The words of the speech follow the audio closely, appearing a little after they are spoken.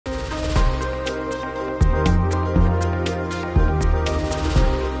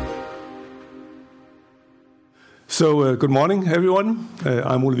Good morning, everyone.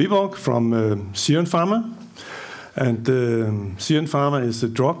 I'm Wiborg from Zerion Pharma. And Zerion Pharma is a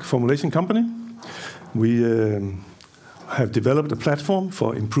drug formulation company. We have developed a platform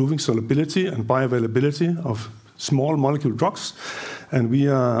for improving solubility and bioavailability of small molecule drugs. And we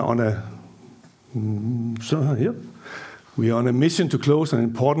are on a mission to close an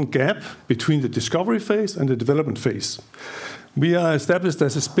important gap between the discovery phase and the development phase. We are established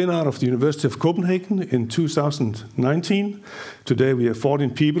as a spin-out of the University of Copenhagen in 2019. Today we have 14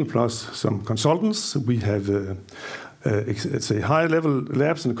 people plus some consultants. We have high-level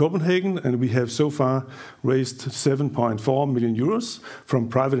labs in Copenhagen, and we have so far raised 7.4 million euros from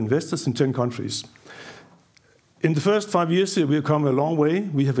private investors in 10 countries. In the first 5 years we have come a long way.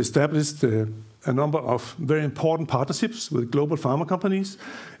 We have established a number of very important partnerships with global pharma companies.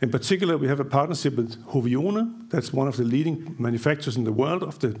 In particular, we have a partnership with Hovione. That's one of the leading manufacturers in the world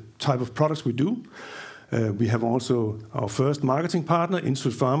of the type of products we do. We have also our first marketing partner,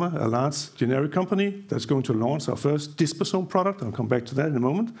 Insud Pharma, a large generic company that's going to launch our first disposome product. I'll come back to that in a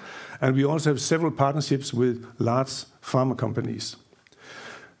moment. And we also have several partnerships with large pharma companies.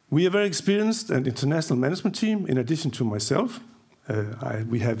 We are a very experienced and international management team, in addition to myself.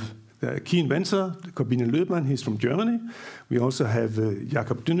 We have a key inventor, Corbinian Löbmann, he's from Germany. We also have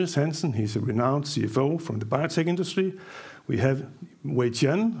Jakob Dynnes Hansen, he's a renowned CFO from the biotech industry. We have Wei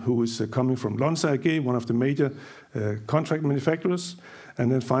Jian, who is coming from Lonza AG, one of the major contract manufacturers.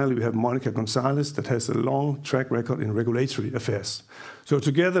 And then finally, we have Monica Gonzalez, that has a long track record in regulatory affairs. So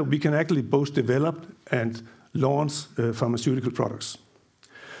together, we can actually both develop and launch pharmaceutical products.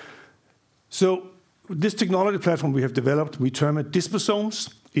 So this technology platform we have developed, we term it disposomes.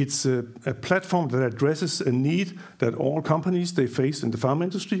 It's a platform that addresses a need that all companies they face in the pharma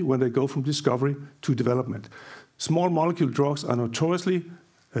industry when they go from discovery to development. Small molecule drugs are notoriously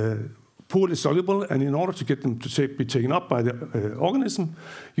poorly soluble, and in order to get them to be taken up by the organism,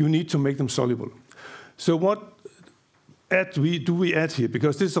 you need to make them soluble. So what do we add here?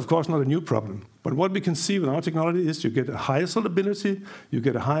 Because this is, of course, not a new problem. But what we can see with our technology is you get a higher solubility, you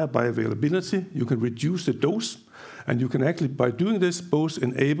get a higher bioavailability, you can reduce the dose, and you can actually, by doing this, both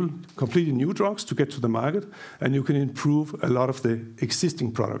enable completely new drugs to get to the market, and you can improve a lot of the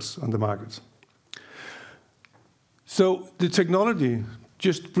existing products on the market. So the technology,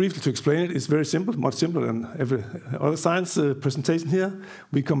 just briefly to explain it, is very simple, much simpler than every other science presentation here.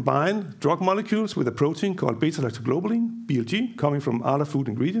 We combine drug molecules with a protein called beta-lactoglobulin, BLG, coming from other food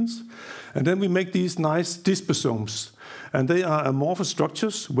ingredients. And then we make these nice disposomes. And they are amorphous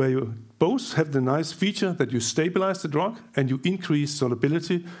structures where you both have the nice feature that you stabilize the drug and you increase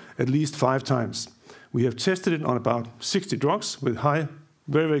solubility at least 5 times. We have tested it on about 60 drugs with very,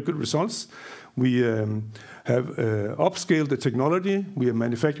 very good results. We have upscaled the technology. We are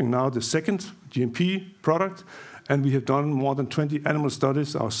manufacturing now the second GMP product, and we have done more than 20 animal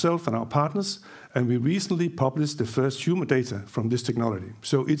studies ourselves and our partners, and we recently published the first human data from this technology.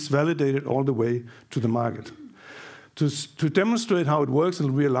 So it's validated all the way to the market. To demonstrate how it works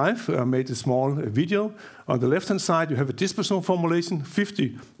in real life, I made a small video. On the left-hand side, you have a disposome formulation,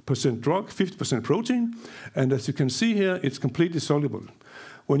 50% drug, 50% protein, and as you can see here, it's completely soluble.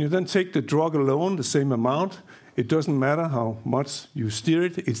 When you then take the drug alone, the same amount, it doesn't matter how much you steer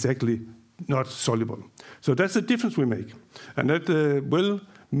it, it's actually not soluble. So that's the difference we make. And that will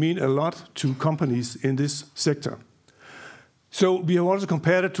mean a lot to companies in this sector. So we have also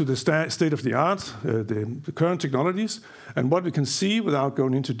compared it to the state of the art, the current technologies. And what we can see, without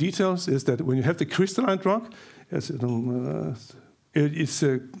going into details, is that when you have the crystalline drug, it's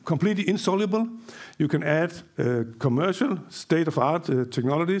completely insoluble. You can add commercial state-of-art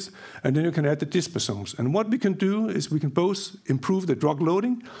technologies, and then you can add the disposomes. And what we can do is we can both improve the drug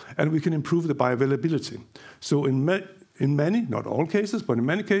loading, and we can improve the bioavailability. So in many, not all cases, but in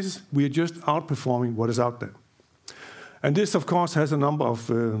many cases, we are just outperforming what is out there. And this, of course, has a number of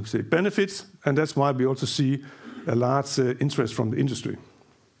benefits, and that's why we also see a large interest from the industry.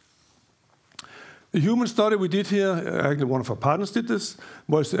 The human study we did here, actually one of our partners did this,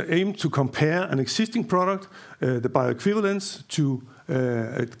 was aimed to compare an existing product, the bioequivalence, to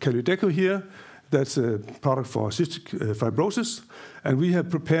Kalydeco here. That's a product for cystic fibrosis. And we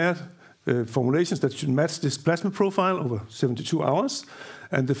have prepared formulations that should match this plasma profile over 72 hours.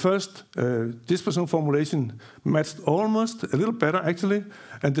 And the first disposome formulation matched almost, a little better actually.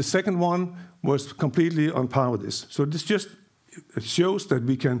 And the second one was completely on par with this. So this just shows that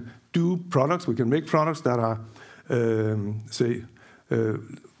we can do products, we can make products that are,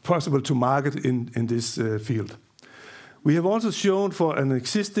 possible to market in this field. We have also shown for an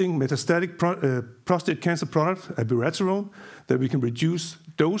existing metastatic prostate cancer product, abiraterone, that we can reduce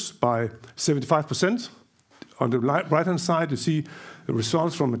dose by 75%. On the right-hand side, you see the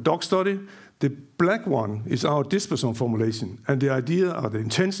results from a dog study. The black one is our dispersome formulation, and the idea or the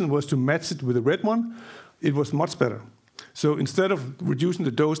intention was to match it with the red one. It was much better. So instead of reducing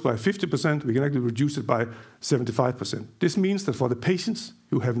the dose by 50%, we can actually reduce it by 75%. This means that for the patients,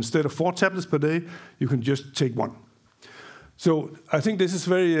 you have instead of 4 tablets per day, you can just take 1. So I think this is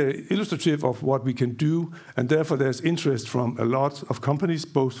very illustrative of what we can do, and therefore there's interest from a lot of companies,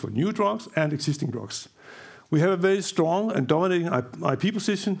 both for new drugs and existing drugs. We have a very strong and dominating IP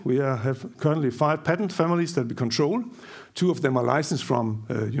position. We have currently 5 patent families that we control. 2 of them are licensed from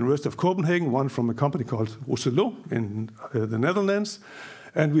University of Copenhagen, one from a company called Rousselot in the Netherlands,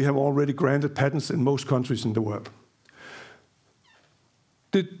 and we have already granted patents in most countries in the world.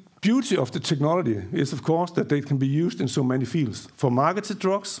 The beauty of the technology is, of course, that they can be used in so many fields. For marketed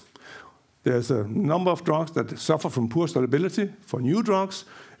drugs, there's a number of drugs that suffer from poor solubility. For new drugs,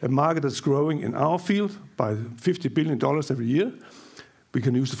 a market that's growing in our field by $50 billion every year. We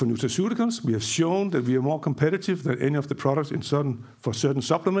can use it for nutraceuticals. We have shown that we are more competitive than any of the products for certain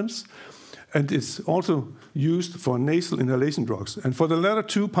supplements. And it's also used for nasal inhalation drugs. And for the latter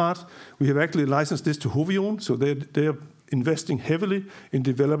 2 parts, we have actually licensed this to Zerion, so they are investing heavily in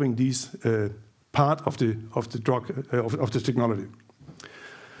developing these part of the technology.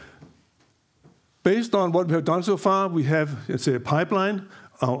 Based on what we have done so far, we have, let's say, a pipeline,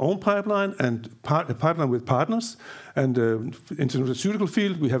 our own pipeline, and a pipeline with partners. And in the nutraceutical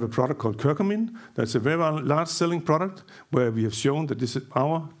field, we have a product called curcumin. That's a very large-selling product where we have shown that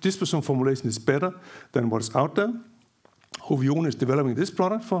our dispersome formulation is better than what's out there. Zerion is developing this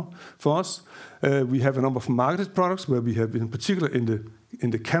product for us. We have a number of marketed products where we have, in particular in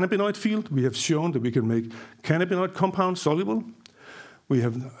the cannabinoid field, we have shown that we can make cannabinoid compounds soluble. We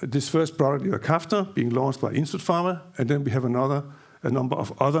have this first product, Iracaftor, being launched by Zerion Pharma, and then we have a number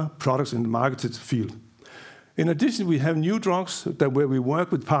of other products in the marketed field. In addition, we have new drugs where we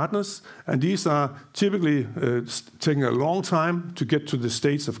work with partners, and these are typically taking a long time to get to the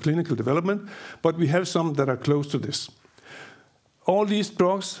stage of clinical development, but we have some that are close to this. All these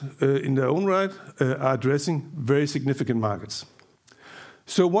drugs, in their own right, are addressing very significant markets.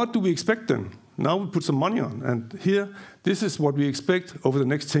 So what do we expect then? Now we put some money on, and here, this is what we expect over the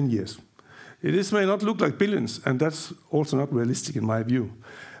next 10 years. This may not look like billions, and that's also not realistic in my view.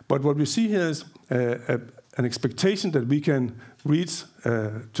 But what we see here is an expectation that we can reach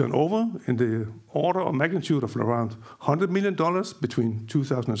turnover in the order of magnitude of around $100 million between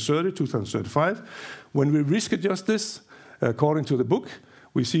 2030 and 2035. When we risk adjust this, according to the book,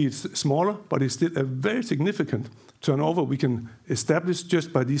 we see it's smaller, but it's still a very significant turnover we can establish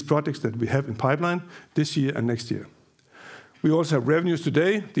just by these projects that we have in pipeline this year and next year. We also have revenues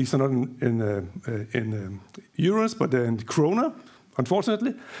today. These are not in euros, but they're in krona,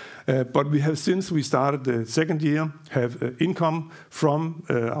 unfortunately. But we have, since we started the second year, have income from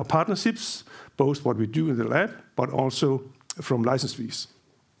our partnerships, both what we do in the lab, but also from license fees.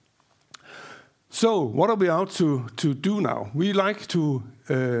 So what are we out to do now? We like to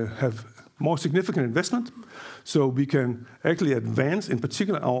have more significant investment, so we can actually advance, in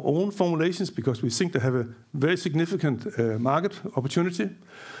particular, our own formulations, because we think they have a very significant market opportunity.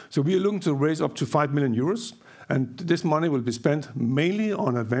 So we are looking to raise up to 5 million euros, and this money will be spent mainly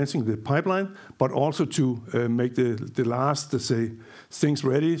on advancing the pipeline, but also to make the last, let's say, things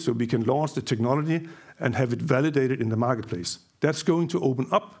ready so we can launch the technology and have it validated in the marketplace. That's going to open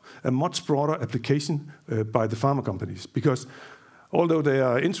up a much broader application by the pharma companies, because although they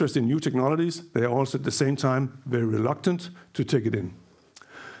are interested in new technologies, they are also at the same time very reluctant to take it in.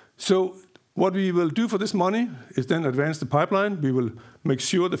 So what we will do for this money is then advance the pipeline. We will make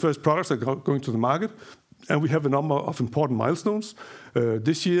sure the first products are going to the market, and we have a number of important milestones.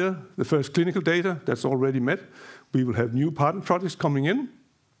 This year, the first clinical data, that's already met. We will have new partner projects coming in.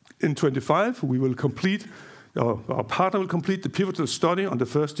 In 2025, we will complete, our partner will complete the pivotal study on the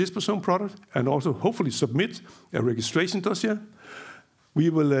first dispersome product and also hopefully submit a registration dossier. We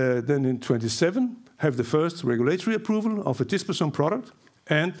will then in 2027 have the first regulatory approval of a dispersome product,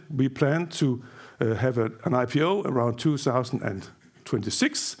 and we plan to have an IPO around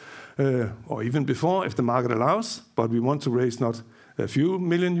 2026, or even before if the market allows, but we want to raise not a few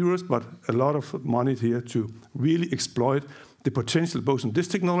million euros, but a lot of money here to really exploit the potential both in this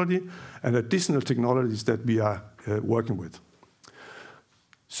technology and additional technologies that we are working with.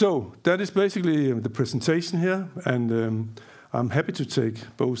 So that is basically the presentation here, and I'm happy to take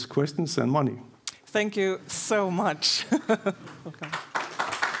both questions and money. Thank you so much.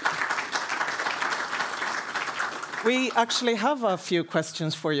 We actually have a few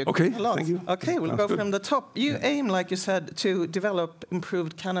questions for you. Okay, A lot. thank you. Okay, we'll Sounds go good. from the top. You aim, like you said, to develop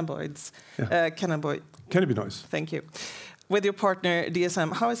improved cannabinoids. Cannabinoids. Thank you. With your partner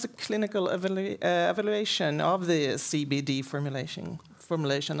DSM, how is the clinical evaluation of the CBD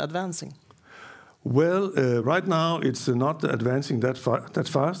formulation advancing? Well, right now it's not advancing that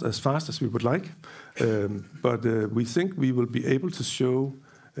fast as we would like, but we think we will be able to show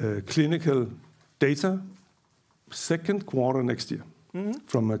clinical data second quarter next year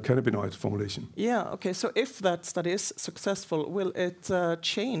from a cannabinoid formulation. Yeah. Okay. So if that study is successful, will it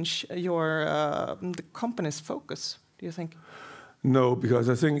change your the company's focus? Do you think? No, because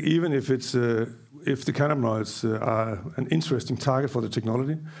I think even if the cannabinoids are an interesting target for the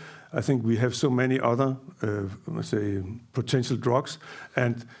technology, I think we have so many other, let's say, potential drugs,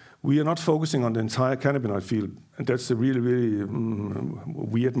 and we are not focusing on the entire cannabinoid field, and that's a really, really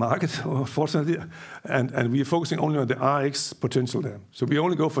weird market, unfortunately. And we are focusing only on the RX potential there. So we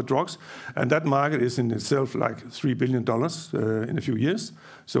only go for drugs, and that market is in itself like $3 billion in a few years.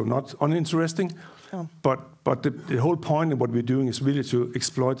 So not uninteresting. Oh. But the whole point of what we're doing is really to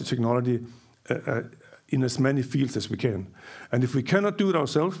exploit the technology in as many fields as we can. And if we cannot do it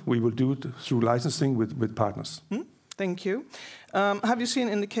ourselves, we will do it through licensing with partners. Thank you. Have you seen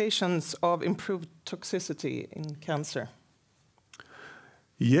indications of improved toxicity in cancer?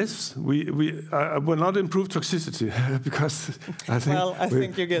 Yes, we will not improve toxicity because I think. Well, I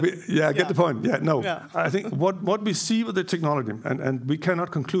think you get. I get the point. Yeah, no. Yeah. I think what we see with the technology, and we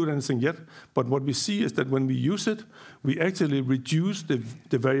cannot conclude anything yet, but what we see is that when we use it, we actually reduce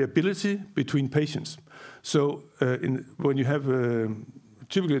the variability between patients. So when you have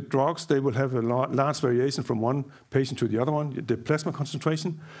typically drugs, they will have a large variation from one patient to the other one, the plasma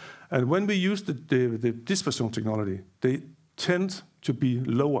concentration. And when we use the dispersion technology, they tend to be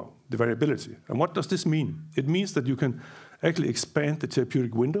lower, the variability. And what does this mean? It means that you can actually expand the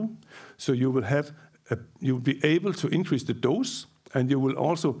therapeutic window. So you will be able to increase the dose, and you will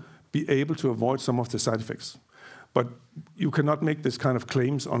also be able to avoid some of the side effects. But you cannot make this kind of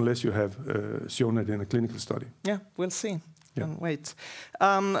claims unless you have shown it in a clinical study. Yeah, we'll see. Yeah. And wait.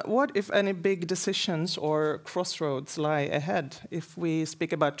 What, if any, big decisions or crossroads lie ahead if we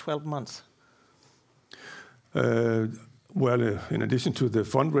speak about 12 months? Well, in addition to the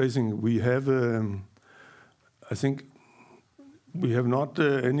fundraising, we have, I think, we have not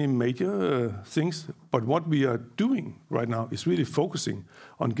any major things. But what we are doing right now is really focusing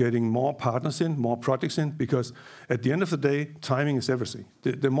on getting more partners in, more projects in, because at the end of the day, timing is everything.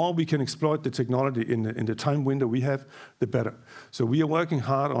 The more we can exploit the technology in the time window we have, the better. So we are working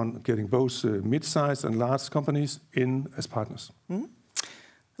hard on getting both mid-sized and large companies in as partners.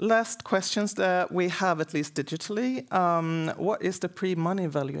 Last questions that we have, at least digitally. What is the pre-money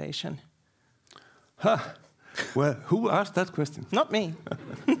valuation? Well, who asked that question? Not me.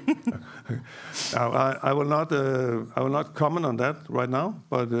 I will not comment on that right now.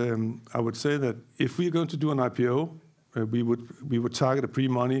 But I would say that if we are going to do an IPO, we would target a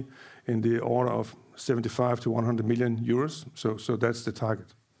pre-money in the order of 75 to 100 million euros. So that's the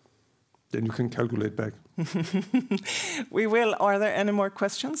target. Then you can calculate back. We will. Are there any more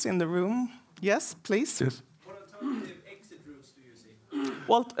questions in the room? Yes, please. Yes. What alternative exit routes do you see?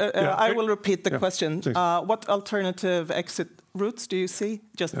 Well, I will repeat the question. What alternative exit routes do you see?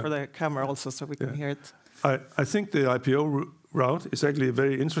 Just for the camera also, so we can hear it. I think the IPO route is actually a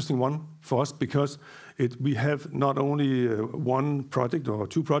very interesting one for us because we have not only one project or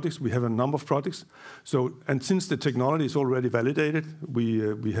two projects, we have a number of projects. And since the technology is already validated,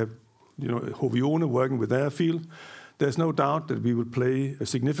 we have Hovione working with their field, there's no doubt that we will play a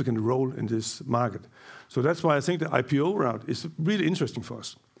significant role in this market. So that's why I think the IPO route is really interesting for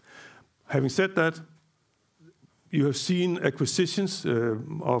us. Having said that, you have seen acquisitions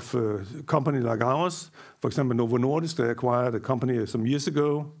of a company like ours. For example, Novo Nordisk, they acquired a company some years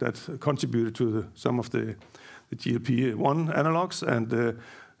ago that contributed to some of the GLP-1 analogs and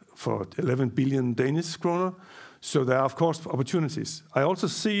for 11 billion Danish kroner. So there are, of course, opportunities. I also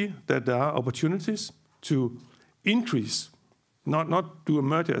see that there are opportunities to increase, not do a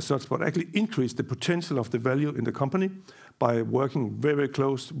merger as such, but actually increase the potential of the value in the company by working very, very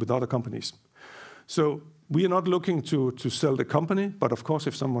close with other companies. So we are not looking to sell the company, but of course,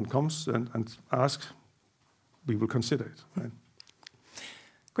 if someone comes and asks, we will consider it. Right?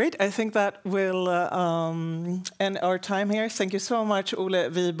 Great. I think that will end our time here. Thank you so much, Ole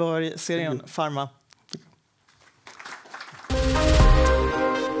Wiborg, Zerion Pharma.